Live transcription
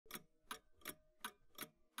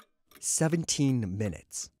17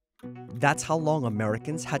 minutes. That's how long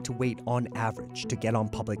Americans had to wait on average to get on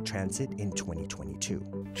public transit in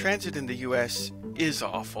 2022. Transit in the U.S. is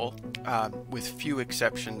awful, with few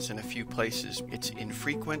exceptions in a few places. It's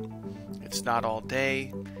infrequent, it's not all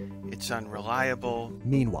day, it's unreliable.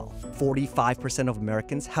 Meanwhile, 45% of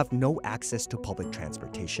Americans have no access to public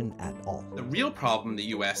transportation at all. The real problem in the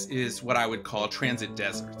U.S. is what I would call transit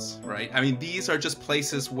deserts, right? I mean, these are just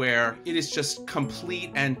places where it is just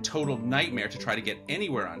complete and total nightmare to try to get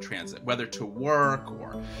anywhere on transit, whether to work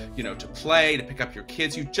or, to play, to pick up your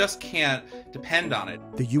kids. You just can't depend on it.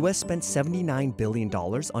 The U.S. spent $79 billion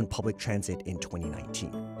on public transit in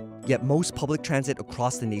 2019. Yet most public transit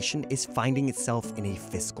across the nation is finding itself in a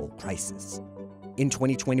fiscal crisis. In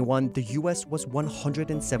 2021, the U.S. was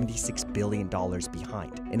 $176 billion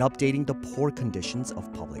behind in updating the poor conditions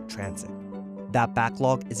of public transit. That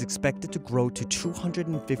backlog is expected to grow to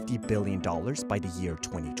 $250 billion by the year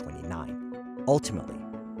 2029. Ultimately,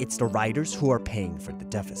 it's the riders who are paying for the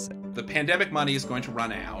deficit. The pandemic money is going to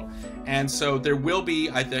run out, and so there will be,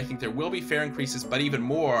 I think there will be fare increases, but even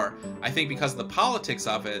more, I think because of the politics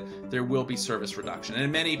of it, there will be service reduction, and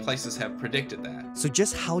many places have predicted that. So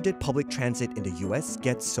just how did public transit in the U.S.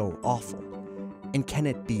 get so awful? And can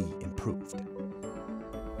it be improved?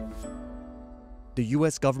 The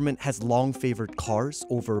U.S. government has long favored cars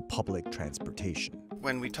over public transportation.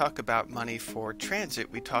 When we talk about money for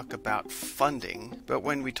transit, we talk about funding. But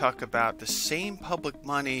when we talk about the same public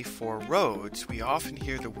money for roads, we often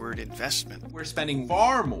hear the word investment. We're spending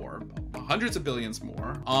far more, hundreds of billions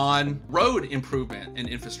more, on road improvement and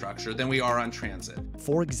infrastructure than we are on transit.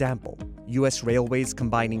 For example, U.S. railways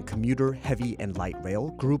combining commuter, heavy, and light rail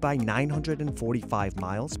grew by 945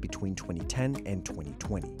 miles between 2010 and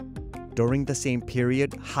 2020. During the same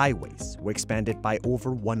period, highways were expanded by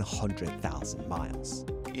over 100,000 miles.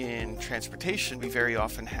 In transportation, we very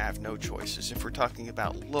often have no choices. If we're talking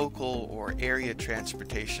about local or area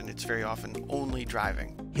transportation, it's very often only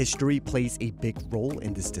driving. History plays a big role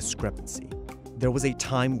in this discrepancy. There was a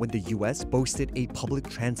time when the U.S. boasted a public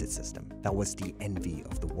transit system that was the envy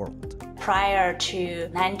of the world. Prior to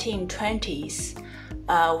 1920s,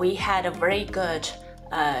 we had a very good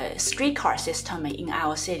streetcar system in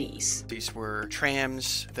our cities. These were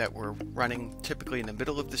trams that were running typically in the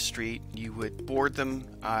middle of the street. You would board them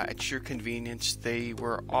at your convenience. They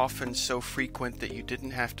were often so frequent that you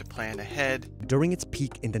didn't have to plan ahead. During its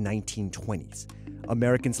peak in the 1920s,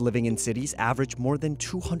 Americans living in cities averaged more than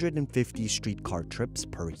 250 streetcar trips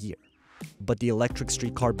per year. But the electric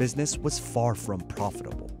streetcar business was far from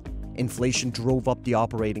profitable. Inflation drove up the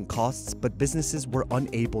operating costs, but businesses were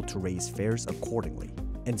unable to raise fares accordingly,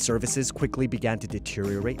 and services quickly began to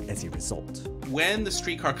deteriorate as a result. When the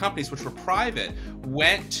streetcar companies, which were private,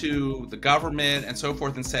 went to the government and so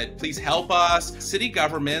forth and said, please help us, city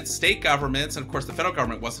governments, state governments, and of course the federal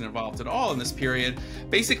government wasn't involved at all in this period,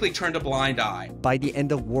 basically turned a blind eye. By the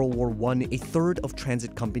end of World War I, a third of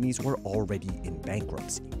transit companies were already in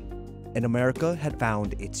bankruptcy, and America had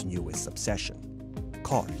found its newest obsession: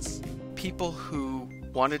 cars. People who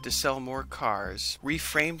wanted to sell more cars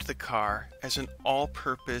reframed the car as an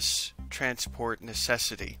all-purpose transport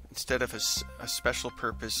necessity instead of a special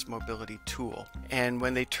purpose mobility tool. And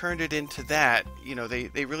when they turned it into that,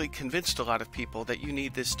 they really convinced a lot of people that you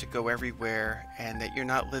need this to go everywhere and that you're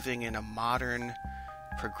not living in a modern,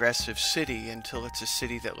 progressive city until it's a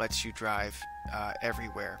city that lets you drive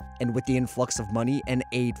everywhere. And with the influx of money and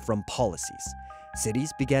aid from policies,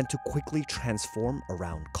 cities began to quickly transform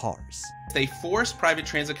around cars. They forced private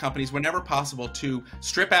transit companies whenever possible to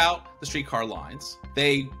strip out the streetcar lines.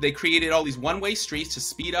 They created all these one-way streets to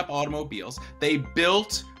speed up automobiles. They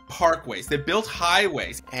built parkways. They built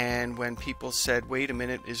highways. And when people said, wait a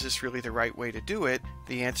minute, is this really the right way to do it?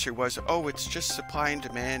 The answer was, oh, it's just supply and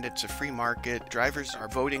demand. It's a free market. Drivers are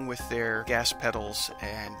voting with their gas pedals,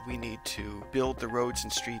 and we need to build the roads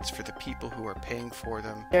and streets for the people who are paying for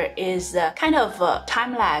them. There is a kind of a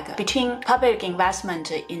time lag between public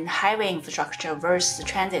investment in highway infrastructure versus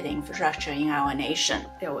transit infrastructure in our nation.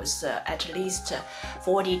 There was at least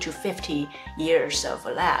 40 to 50 years of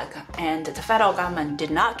lag, and the federal government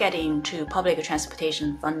did not get into public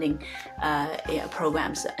transportation funding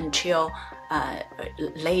programs until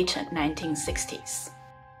late 1960s.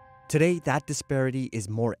 Today, that disparity is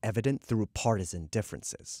more evident through partisan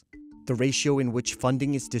differences. The ratio in which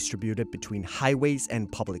funding is distributed between highways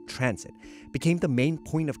and public transit became the main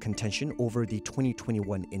point of contention over the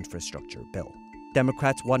 2021 infrastructure bill.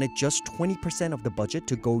 Democrats wanted just 20% of the budget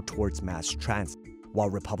to go towards mass transit, while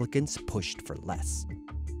Republicans pushed for less.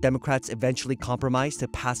 Democrats eventually compromised to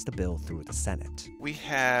pass the bill through the Senate. We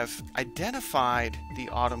have identified the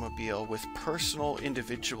automobile with personal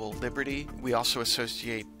individual liberty. We also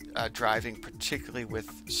associate driving particularly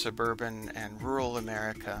with suburban and rural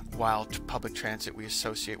America, while public transit we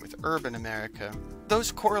associate with urban America.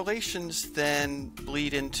 Those correlations then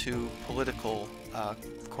bleed into political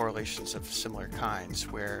correlations of similar kinds,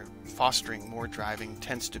 where fostering more driving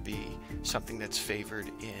tends to be something that's favored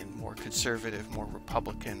in more conservative, more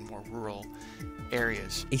Republican, more rural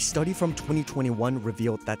areas. A study from 2021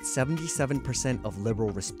 revealed that 77% of liberal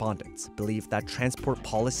respondents believe that transport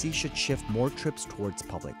policy should shift more trips towards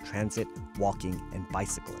public transit, walking, and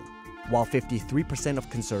bicycling, while 53% of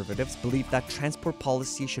conservatives believe that transport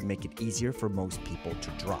policy should make it easier for most people to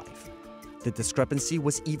drive. The discrepancy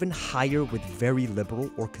was even higher with very liberal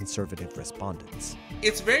or conservative respondents.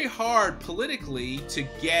 It's very hard politically to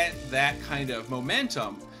get that kind of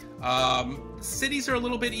momentum. Cities are a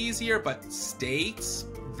little bit easier, but states,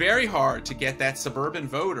 very hard to get that suburban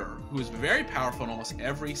voter who is very powerful in almost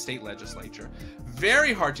every state legislature.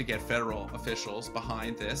 Very hard to get federal officials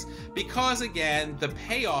behind this because, again, the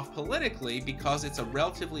payoff politically, because it's a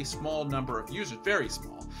relatively small number of users, very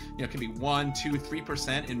small, it can be 1%, 2%,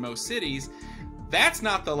 3% in most cities. That's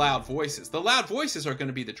not the loud voices. The loud voices are going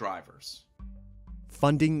to be the drivers.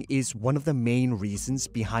 Funding is one of the main reasons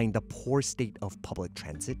behind the poor state of public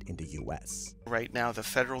transit in the U.S. Right now, the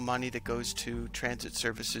federal money that goes to transit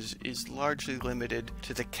services is largely limited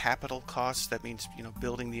to the capital costs. That means,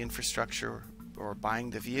 building the infrastructure or buying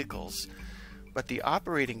the vehicles. But the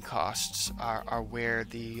operating costs are where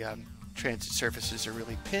the transit services are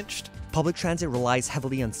really pinched. Public transit relies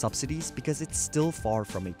heavily on subsidies because it's still far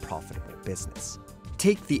from a profitable business.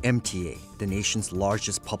 Take the MTA, the nation's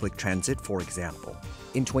largest public transit, for example.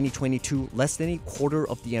 In 2022, less than a quarter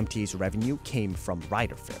of the MTA's revenue came from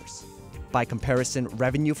rider fares. By comparison,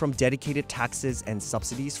 revenue from dedicated taxes and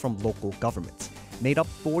subsidies from local governments made up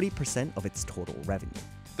 40% of its total revenue.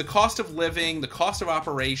 The cost of living, the cost of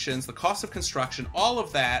operations, the cost of construction, all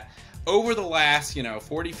of that over the last,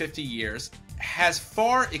 40, 50 years has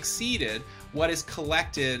far exceeded what is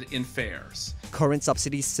collected in fares. Current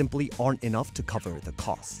subsidies simply aren't enough to cover the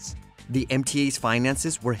costs. The MTA's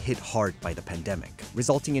finances were hit hard by the pandemic,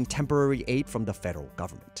 resulting in temporary aid from the federal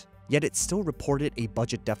government. Yet it still reported a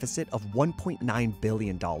budget deficit of $1.9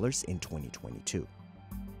 billion in 2022.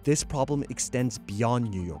 This problem extends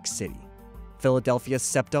beyond New York City. Philadelphia's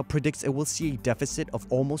SEPTA predicts it will see a deficit of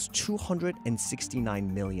almost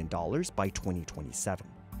 $269 million by 2027.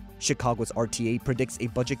 Chicago's RTA predicts a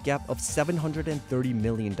budget gap of $730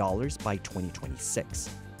 million by 2026,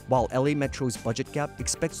 while LA Metro's budget gap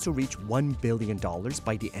expects to reach $1 billion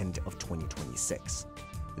by the end of 2026.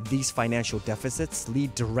 These financial deficits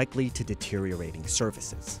lead directly to deteriorating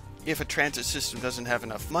services. If a transit system doesn't have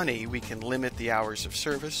enough money, we can limit the hours of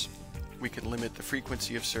service, we can limit the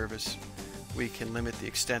frequency of service, we can limit the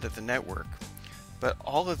extent of the network. But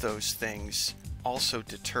all of those things also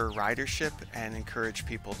deter ridership and encourage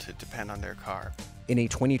people to depend on their car. In a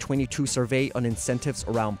 2022 survey on incentives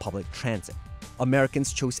around public transit,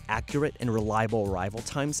 Americans chose accurate and reliable arrival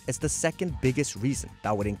times as the second biggest reason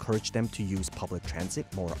that would encourage them to use public transit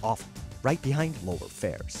more often, right behind lower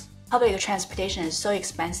fares. Public transportation is so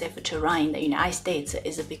expensive to run in the United States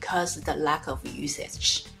is because of the lack of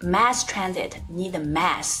usage. Mass transit needs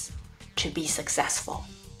mass to be successful.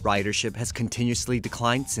 Ridership has continuously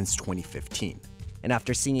declined since 2015. And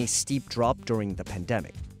after seeing a steep drop during the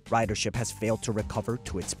pandemic, ridership has failed to recover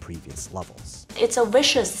to its previous levels. It's a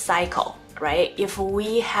vicious cycle, right? If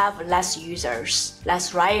we have less users,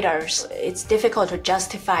 less riders, it's difficult to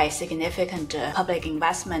justify significant public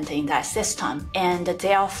investment in that system. And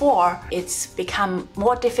therefore, it's become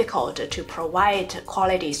more difficult to provide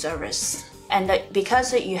quality service. And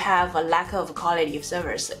because you have a lack of quality of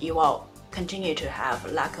service, you will continue to have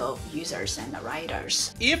lack of users and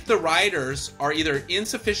riders. If the riders are either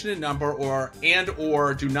insufficient in number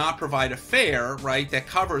or do not provide a fare, right, that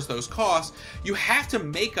covers those costs, you have to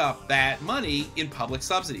make up that money in public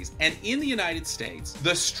subsidies. And in the United States,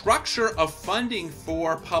 the structure of funding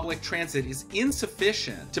for public transit is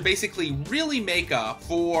insufficient to basically really make up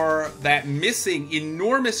for that missing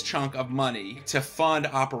enormous chunk of money to fund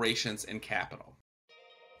operations and capital.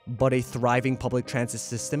 But a thriving public transit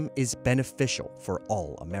system is beneficial for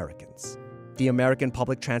all Americans. The American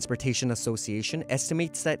Public Transportation Association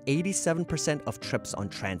estimates that 87% of trips on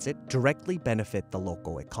transit directly benefit the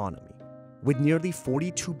local economy, with nearly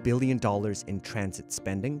 $42 billion in transit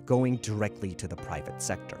spending going directly to the private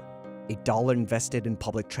sector. A dollar invested in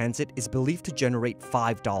public transit is believed to generate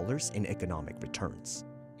 $5 in economic returns.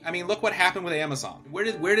 I mean, look what happened with Amazon. Where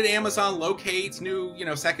did Amazon locate its new,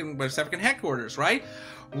 second headquarters, right?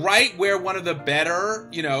 Right where one of the better,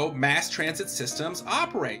 mass transit systems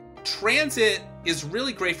operate. Transit is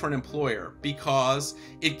really great for an employer because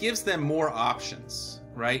it gives them more options,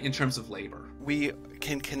 right, in terms of labor. We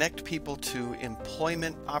can connect people to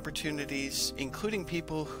employment opportunities, including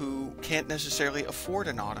people who can't necessarily afford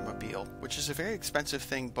an automobile, which is a very expensive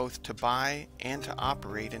thing both to buy and to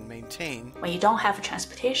operate and maintain. When you don't have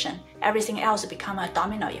transportation, everything else becomes a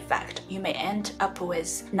domino effect. You may end up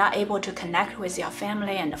with not able to connect with your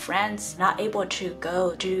family and friends, not able to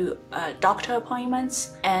go to doctor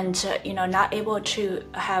appointments, and not able to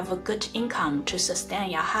have a good income to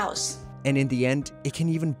sustain your house. And in the end, it can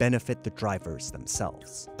even benefit the drivers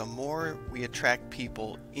themselves. The more we attract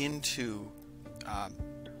people into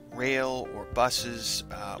rail or buses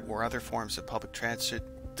or other forms of public transit,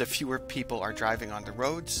 the fewer people are driving on the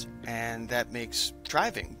roads, and that makes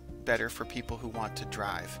driving better for people who want to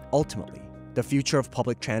drive. Ultimately, the future of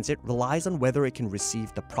public transit relies on whether it can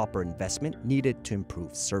receive the proper investment needed to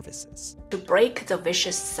improve services. To break the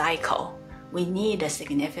vicious cycle, we need a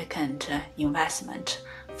significant investment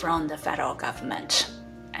from the federal government.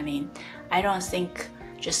 I mean, I don't think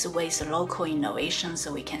just with local innovations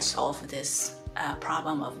we can solve this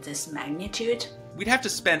problem of this magnitude. We'd have to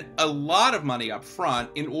spend a lot of money up front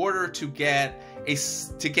in order to get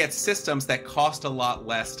systems that cost a lot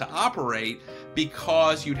less to operate,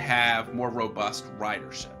 because you'd have more robust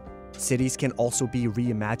ridership. Cities can also be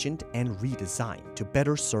reimagined and redesigned to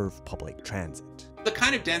better serve public transit. The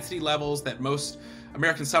kind of density levels that most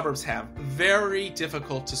American suburbs have, very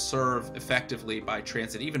difficult to serve effectively by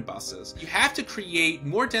transit, even buses. You have to create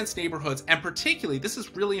more dense neighborhoods, and particularly, this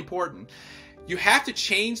is really important, you have to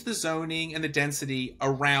change the zoning and the density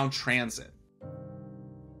around transit.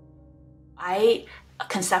 I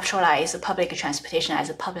conceptualize public transportation as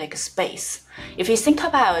a public space. If you think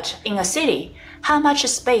about in a city, how much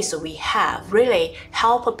space we have really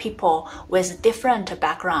help people with different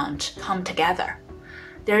background come together.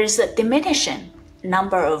 There is a diminishing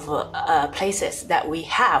number of places that we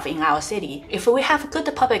have in our city. If we have a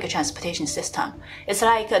good public transportation system, it's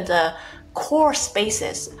like the core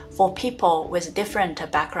spaces for people with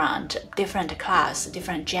different background, different class,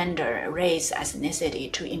 different gender, race,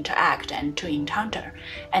 ethnicity to interact and to encounter.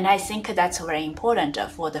 And I think that's very important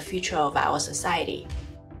for the future of our society.